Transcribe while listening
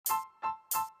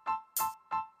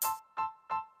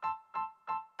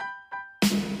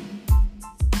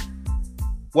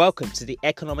Welcome to the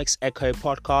Economics Echo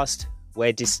podcast,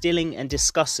 where distilling and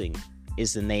discussing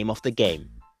is the name of the game.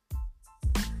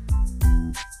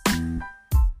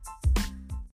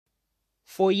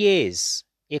 For years,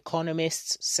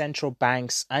 economists, central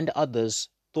banks, and others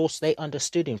thought they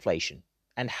understood inflation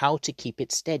and how to keep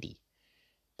it steady.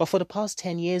 But for the past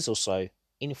 10 years or so,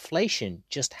 inflation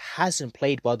just hasn't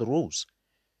played by the rules.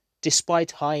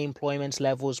 Despite high employment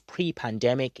levels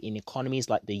pre-pandemic in economies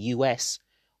like the US,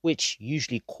 which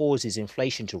usually causes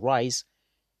inflation to rise,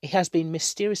 it has been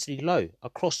mysteriously low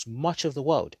across much of the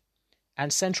world,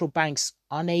 and central banks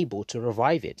unable to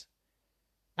revive it.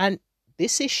 And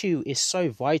this issue is so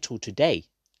vital today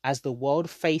as the world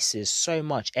faces so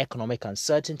much economic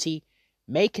uncertainty,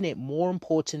 making it more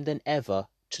important than ever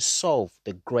to solve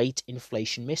the great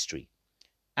inflation mystery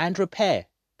and repair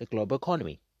the global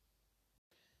economy.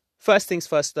 First things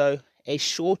first though, a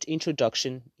short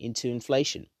introduction into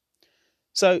inflation.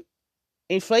 So,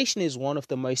 inflation is one of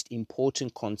the most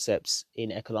important concepts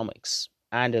in economics,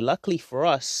 and luckily for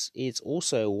us, it's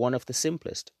also one of the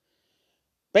simplest.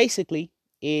 Basically,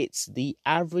 it's the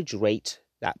average rate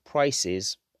that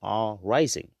prices are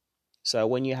rising. So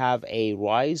when you have a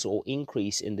rise or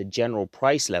increase in the general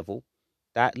price level,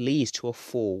 that leads to a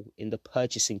fall in the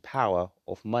purchasing power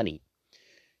of money.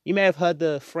 You may have heard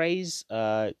the phrase,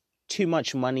 too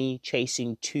much money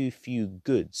chasing too few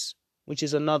goods, which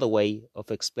is another way of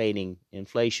explaining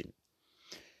inflation.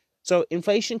 So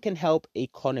inflation can help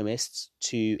economists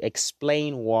to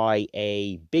explain why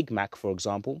a Big Mac, for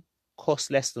example, cost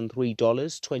less than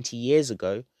 $3 20 years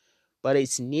ago, but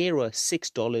it's nearer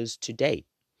 $6 today.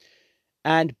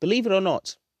 And believe it or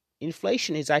not,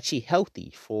 inflation is actually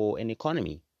healthy for an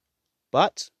economy.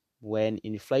 But when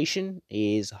inflation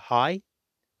is high,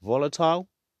 volatile,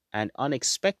 and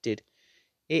unexpected,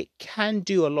 it can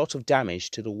do a lot of damage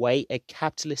to the way a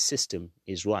capitalist system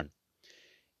is run.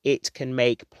 It can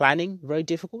make planning very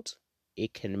difficult.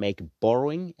 It can make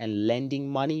borrowing and lending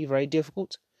money very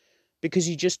difficult because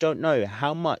you just don't know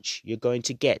how much you're going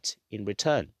to get in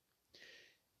return.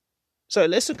 So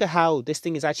let's look at how this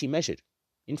thing is actually measured.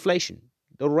 Inflation.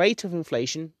 The rate of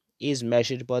inflation is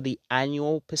measured by the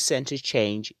annual percentage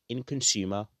change in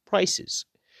consumer prices.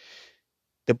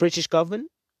 The British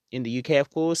government in the UK, of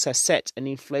course, has set an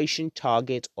inflation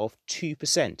target of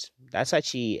 2%. That's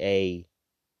actually a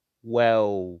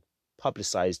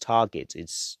well-publicized target.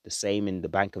 It's the same in the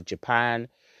Bank of Japan,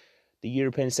 the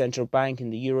European Central Bank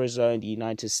in the Eurozone, the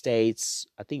United States.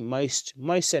 I think most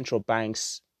central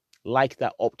banks like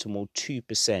that optimal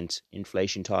 2%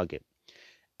 inflation target.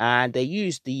 And they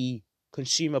use the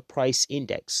Consumer Price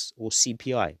Index, or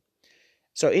CPI.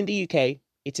 So in the UK,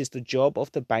 it is the job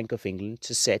of the Bank of England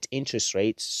to set interest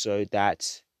rates so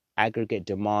that aggregate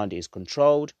demand is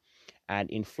controlled and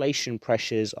inflation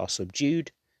pressures are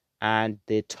subdued and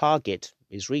the target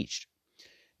is reached.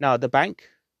 Now, the bank,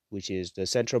 which is the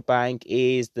central bank,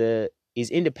 is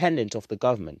independent of the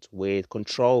government with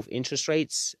control of interest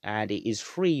rates, and it is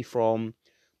free from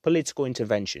political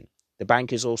intervention. The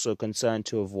bank is also concerned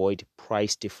to avoid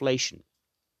price deflation.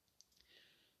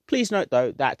 Please note,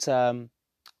 though, that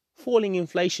falling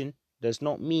inflation does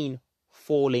not mean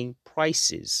falling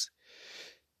prices.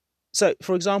 So,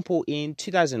 for example, in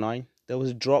 2009, there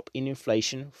was a drop in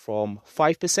inflation from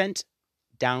 5%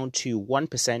 down to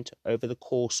 1% over the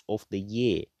course of the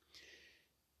year.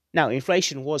 Now,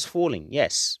 inflation was falling,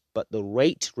 yes, but the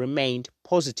rate remained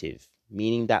positive,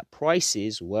 meaning that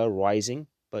prices were rising,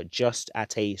 but just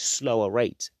at a slower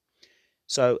rate.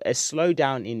 So, a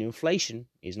slowdown in inflation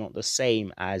is not the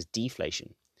same as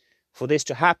deflation. For this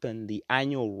to happen, the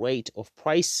annual rate of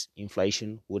price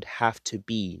inflation would have to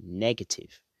be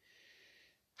negative.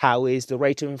 How is the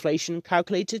rate of inflation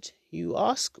calculated, you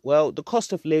ask? Well, the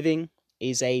cost of living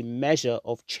is a measure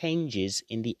of changes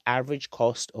in the average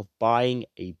cost of buying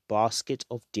a basket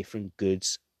of different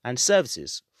goods and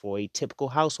services for a typical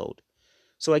household.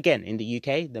 So again, in the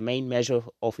UK, the main measure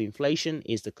of inflation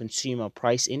is the Consumer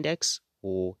Price Index,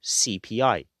 or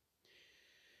CPI.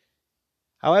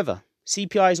 However,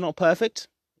 CPI is not perfect.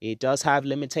 It does have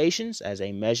limitations as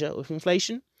a measure of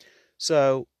inflation.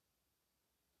 So,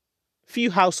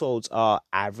 few households are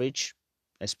average.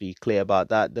 Let's be clear about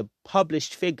that. The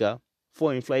published figure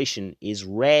for inflation is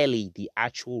rarely the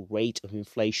actual rate of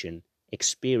inflation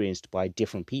experienced by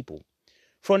different people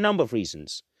for a number of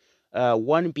reasons.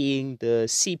 One being the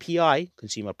CPI,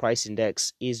 Consumer Price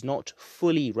Index, is not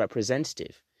fully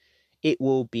representative. It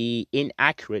will be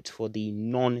inaccurate for the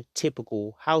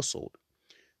non-typical household.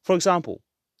 For example,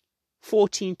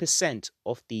 14%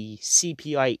 of the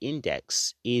CPI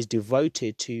index is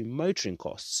devoted to motoring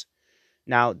costs.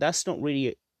 Now, that's not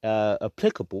really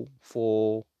applicable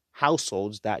for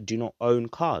households that do not own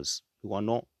cars, who are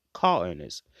not car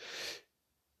owners.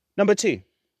 Number two,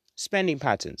 spending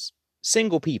patterns.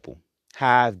 Single people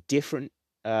have different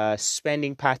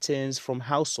spending patterns from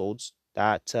households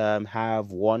that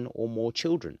have one or more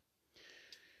children.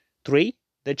 Three,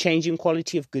 the changing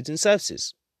quality of goods and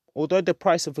services. Although the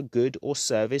price of a good or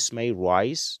service may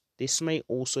rise, this may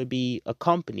also be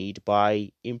accompanied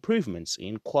by improvements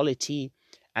in quality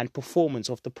and performance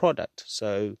of the product.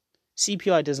 So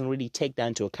CPI doesn't really take that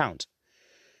into account.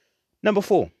 Number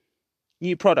four,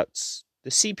 new products. The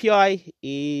CPI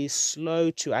is slow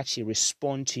to actually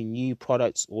respond to new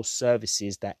products or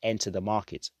services that enter the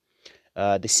market.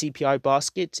 The CPI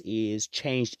basket is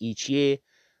changed each year,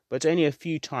 but only a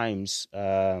few times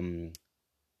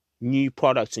new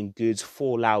products and goods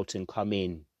fall out and come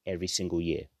in every single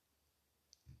year.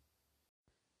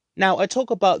 Now, I talk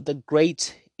about the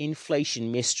great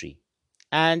inflation mystery.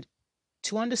 And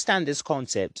to understand this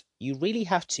concept, you really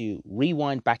have to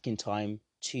rewind back in time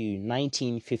to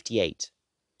 1958,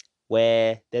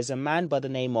 where there's a man by the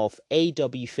name of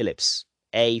A.W. Phillips,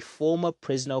 a former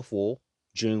prisoner of war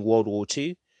during World War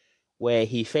II, where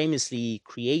he famously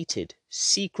created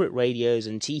secret radios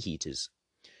and tea heaters.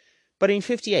 But in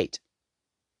 58,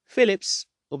 Phillips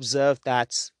observed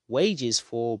that wages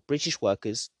for British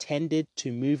workers tended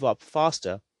to move up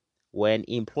faster when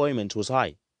employment was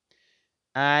high.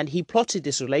 And he plotted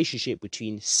this relationship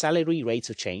between salary rates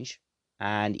of change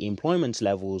and employment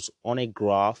levels on a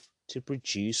graph to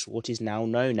produce what is now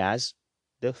known as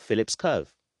the Phillips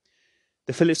curve.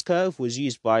 The Phillips curve was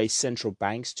used by central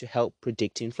banks to help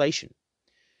predict inflation.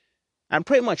 And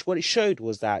pretty much what it showed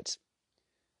was that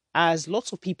as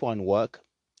lots of people on work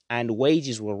and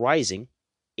wages were rising,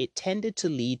 it tended to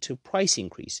lead to price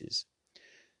increases.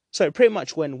 So pretty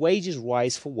much when wages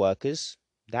rise for workers,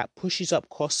 that pushes up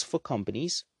costs for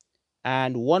companies.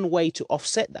 And one way to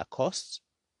offset that cost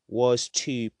was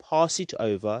to pass it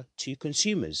over to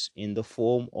consumers in the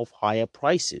form of higher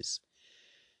prices.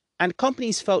 And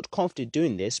companies felt confident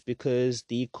doing this because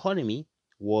the economy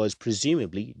was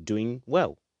presumably doing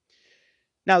well.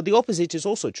 Now, the opposite is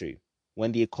also true.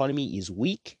 When the economy is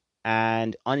weak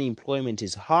and unemployment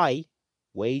is high,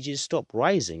 wages stop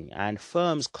rising and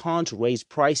firms can't raise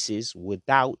prices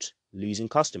without losing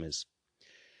customers.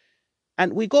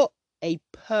 And we got a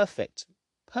perfect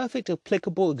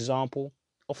applicable example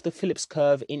of the Phillips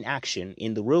curve in action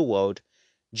in the real world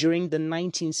during the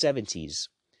 1970s,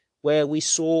 where we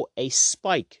saw a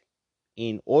spike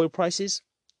in oil prices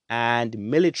and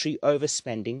military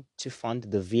overspending to fund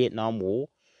the Vietnam War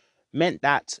meant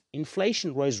that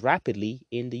inflation rose rapidly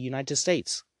in the United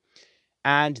States.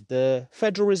 And the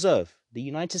Federal Reserve, the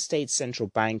United States Central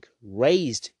Bank,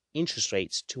 raised interest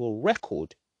rates to a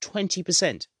record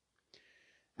 20%.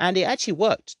 And it actually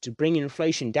worked to bring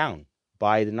inflation down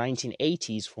by the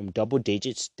 1980s from double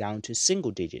digits down to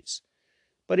single digits.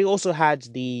 But it also had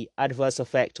the adverse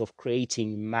effect of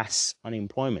creating mass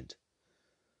unemployment.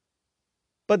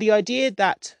 But the idea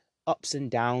that ups and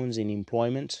downs in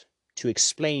employment to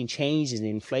explain changes in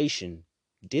inflation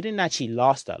didn't actually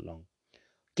last that long,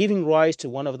 giving rise to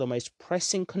one of the most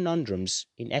pressing conundrums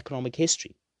in economic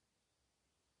history.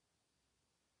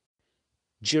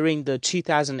 During the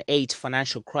 2008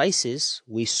 financial crisis,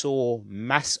 we saw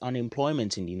mass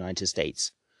unemployment in the United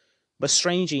States. But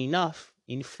strangely enough,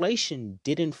 inflation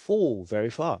didn't fall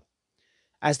very far.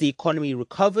 As the economy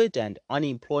recovered and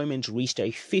unemployment reached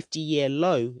a 50-year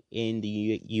low in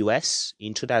the US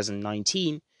in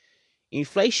 2019,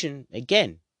 inflation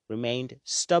again remained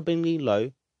stubbornly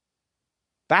low,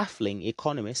 baffling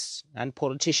economists and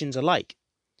politicians alike.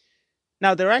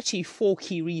 Now, there are actually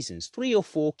three or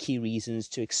four key reasons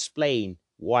to explain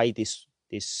why this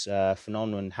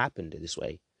phenomenon happened this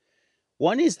way.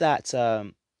 One is that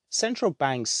central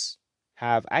banks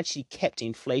have actually kept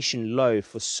inflation low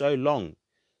for so long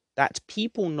that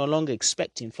people no longer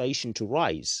expect inflation to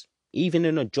rise, even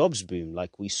in a jobs boom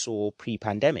like we saw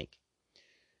pre-pandemic.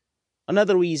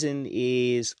 Another reason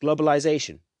is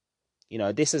globalization.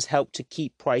 This has helped to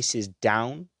keep prices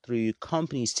down through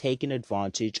companies taking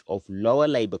advantage of lower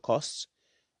labor costs,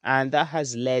 and that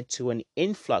has led to an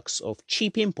influx of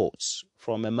cheap imports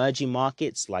from emerging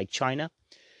markets like China.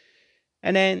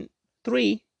 And then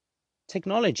three,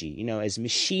 technology. As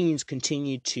machines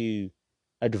continue to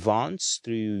advance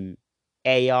through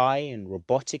AI and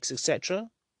robotics, etc.,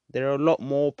 they're a lot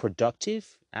more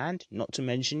productive and, not to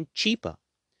mention, cheaper.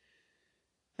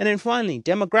 And then finally,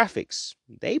 demographics.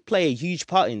 They play a huge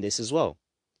part in this as well,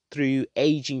 through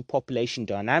aging population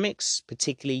dynamics,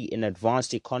 particularly in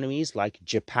advanced economies like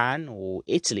Japan or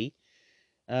Italy.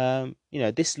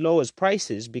 this lowers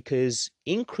prices because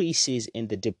increases in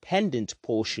the dependent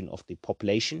portion of the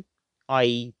population,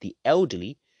 i.e., the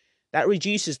elderly, that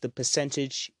reduces the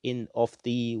percentage of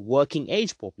the working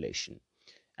age population,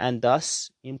 and thus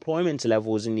employment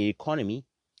levels in the economy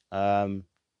um,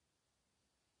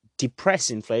 depress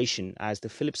inflation, as the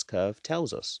Phillips curve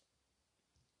tells us.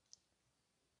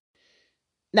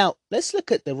 Now, let's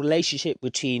look at the relationship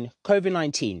between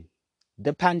COVID-19,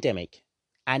 the pandemic,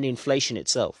 and inflation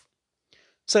itself.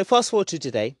 So, fast forward to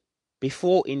today,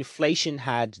 before inflation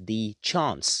had the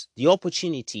chance, the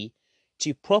opportunity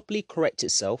to properly correct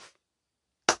itself,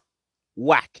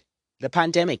 whack, the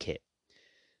pandemic hit.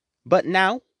 But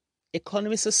now,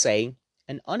 economists are saying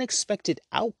an unexpected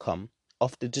outcome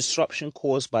of the disruption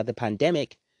caused by the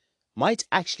pandemic might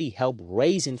actually help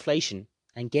raise inflation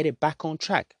and get it back on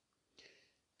track.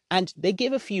 And they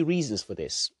give a few reasons for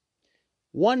this.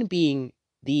 One being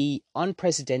the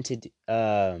unprecedented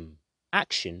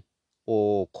action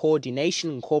or coordination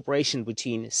and cooperation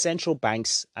between central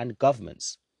banks and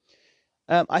governments.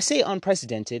 I say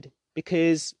unprecedented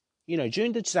because,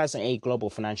 during the 2008 global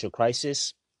financial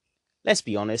crisis, let's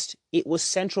be honest, it was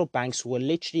central banks who were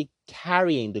literally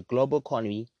carrying the global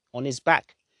economy on its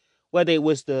back. Whether it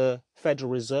was the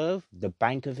Federal Reserve, the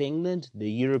Bank of England, the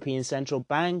European Central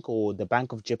Bank, or the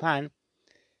Bank of Japan,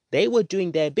 they were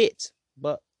doing their bit,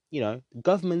 but,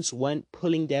 governments weren't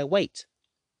pulling their weight.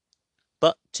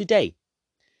 But today,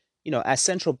 as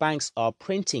central banks are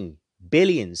printing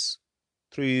billions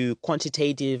through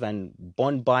quantitative and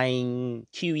bond buying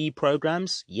QE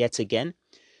programs, yet again,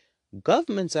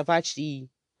 governments have actually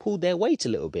pulled their weight a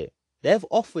little bit. They've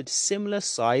offered similar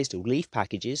sized relief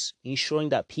packages, ensuring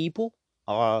that people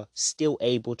are still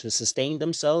able to sustain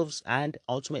themselves and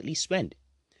ultimately spend.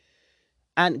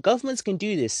 And governments can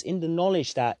do this in the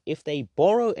knowledge that if they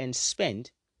borrow and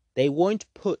spend, they won't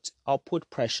put upward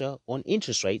pressure on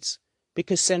interest rates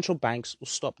because central banks will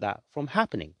stop that from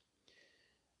happening.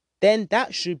 Then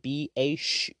that should be a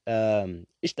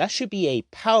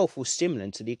powerful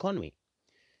stimulant to the economy.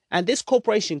 And this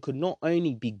cooperation could not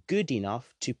only be good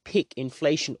enough to pick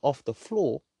inflation off the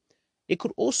floor, it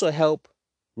could also help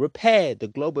repair the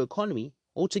global economy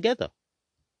altogether.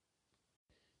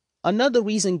 Another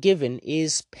reason given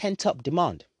is pent-up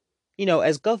demand.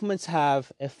 As governments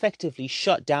have effectively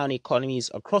shut down economies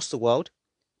across the world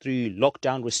through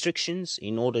lockdown restrictions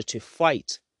in order to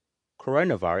fight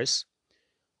coronavirus,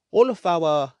 all of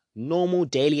our normal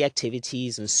daily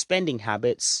activities and spending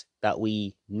habits that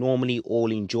we normally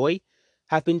all enjoy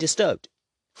have been disturbed,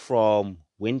 from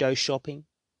window shopping,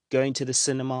 going to the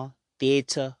cinema,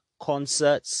 theatre,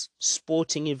 concerts,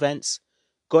 sporting events,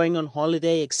 going on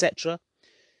holiday, etc.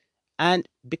 And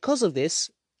because of this,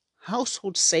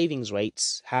 household savings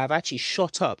rates have actually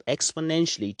shot up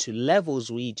exponentially to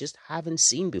levels we just haven't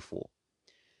seen before.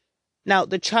 Now,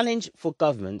 the challenge for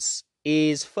governments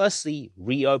is firstly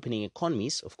reopening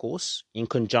economies, of course, in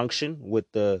conjunction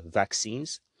with the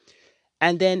vaccines,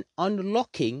 and then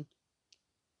unlocking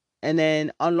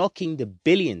the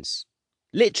billions,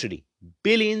 literally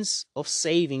billions of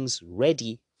savings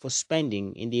ready for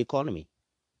spending in the economy.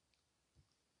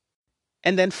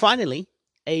 And then finally,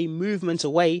 a movement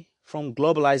away from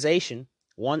globalization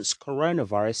once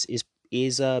coronavirus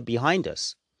is behind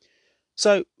us.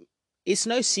 So it's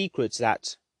no secret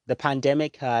that the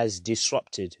pandemic has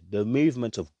disrupted the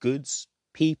movement of goods,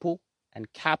 people,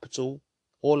 and capital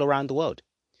all around the world.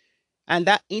 And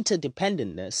that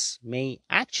interdependentness may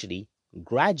actually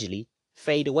gradually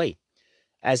fade away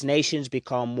as nations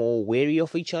become more wary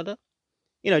of each other.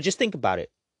 Just think about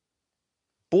it.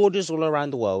 Borders all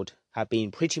around the world have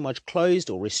been pretty much closed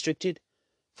or restricted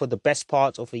for the best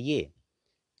part of a year.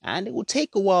 And it will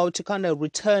take a while to kind of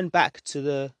return back to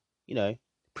the,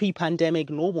 pre-pandemic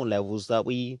normal levels that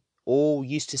we all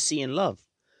used to see and love.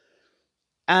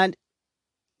 And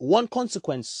one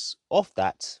consequence of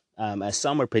that, as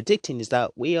some are predicting, is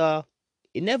that we are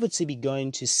inevitably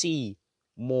going to see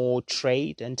more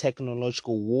trade and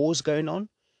technological wars going on,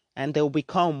 and they will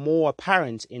become more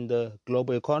apparent in the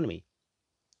global economy.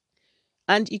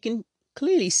 And you can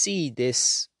clearly see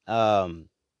this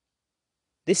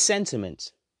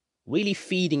sentiment really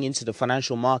feeding into the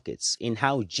financial markets in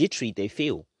how jittery they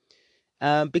feel,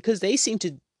 because they seem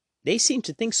to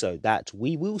think so that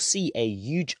we will see a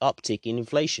huge uptick in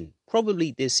inflation,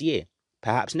 probably this year,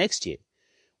 perhaps next year.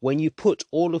 When you put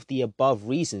all of the above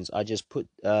reasons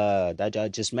that I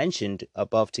just mentioned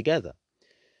above together.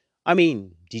 I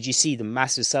mean, did you see the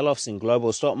massive sell-offs in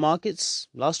global stock markets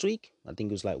last week? I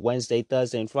think it was like Wednesday,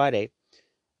 Thursday, and Friday,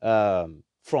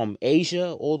 from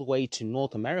Asia all the way to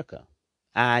North America.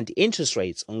 And interest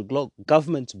rates on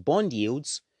government bond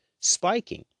yields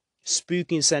spiking,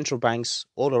 spooking central banks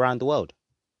all around the world.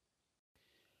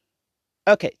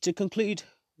 Okay, to conclude,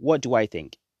 what do I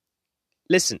think?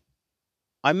 Listen,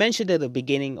 I mentioned at the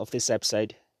beginning of this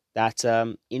episode that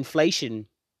inflation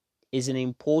is an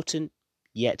important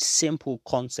yet simple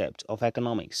concept of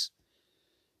economics.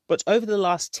 But over the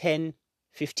last 10,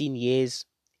 15 years,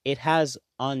 it has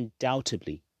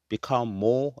undoubtedly become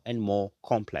more and more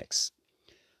complex.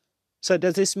 So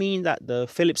does this mean that the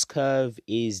Phillips curve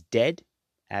is dead,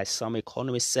 as some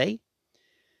economists say?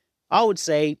 I would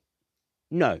say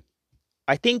no.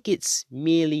 I think it's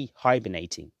merely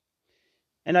hibernating.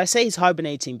 And I say it's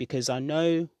hibernating because I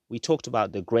know we talked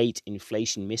about the great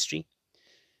inflation mystery.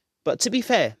 But to be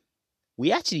fair,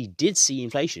 we actually did see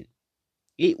inflation.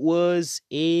 It was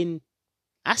in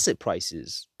asset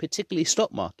prices, particularly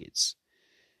stock markets,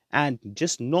 and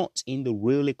just not in the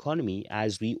real economy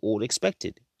as we all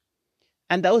expected.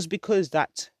 And that was because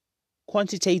that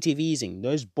quantitative easing,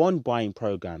 those bond buying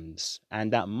programs,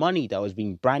 and that money that was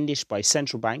being brandished by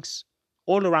central banks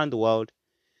all around the world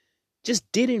just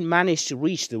didn't manage to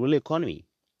reach the real economy.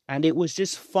 And it was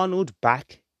just funneled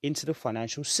back into the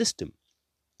financial system.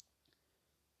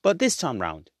 But this time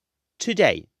round,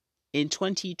 today, in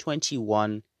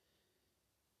 2021,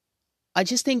 I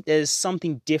just think there's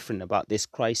something different about this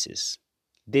crisis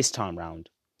this time round.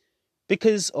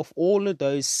 Because of all of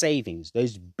those savings,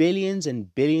 those billions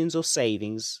and billions of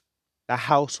savings that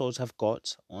households have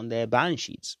got on their balance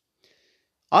sheets.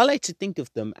 I like to think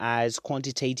of them as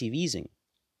quantitative easing.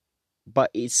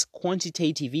 But it's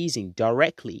quantitative easing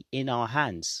directly in our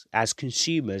hands as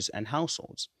consumers and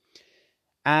households.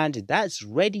 And that's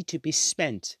ready to be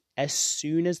spent as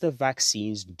soon as the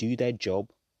vaccines do their job,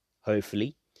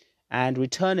 hopefully, and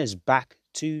return us back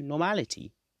to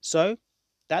normality. So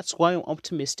that's why I'm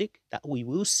optimistic that we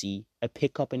will see a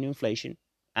pickup in inflation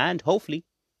and hopefully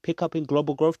pick up in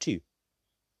global growth too.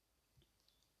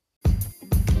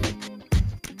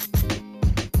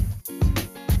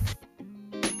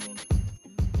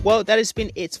 Well, that has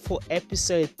been it for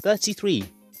episode 33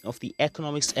 of the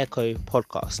Economics Echo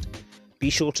podcast. Be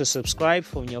sure to subscribe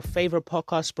from your favorite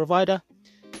podcast provider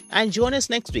and join us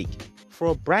next week for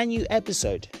a brand new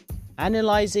episode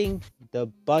analyzing the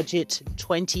Budget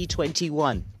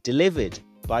 2021 delivered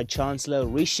by Chancellor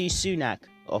Rishi Sunak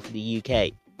of the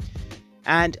UK.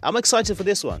 And I'm excited for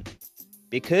this one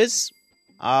because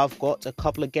I've got a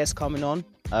couple of guests coming on.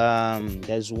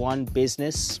 There's one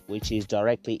business which is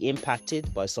directly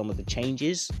impacted by some of the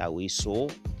changes that we saw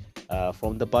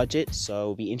from the budget. So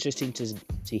it'll be interesting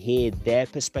to hear their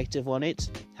perspective on it,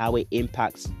 how it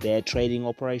impacts their trading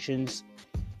operations.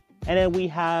 And then we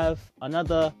have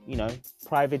another,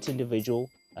 private individual,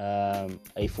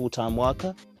 a full-time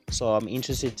worker. So I'm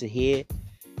interested to hear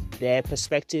their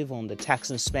perspective on the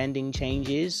tax and spending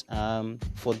changes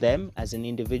for them as an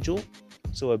individual.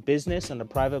 So a business and a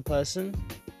private person,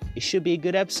 it should be a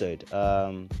good episode,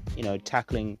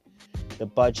 tackling the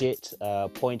budget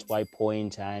point by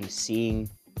point and seeing,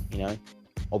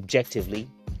 objectively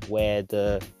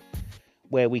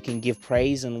where we can give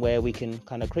praise and where we can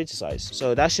kind of criticize.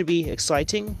 So that should be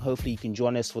exciting. Hopefully you can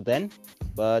join us for then.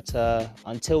 But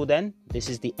until then, this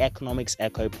is the Economics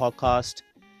Echo podcast.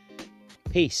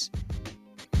 Peace.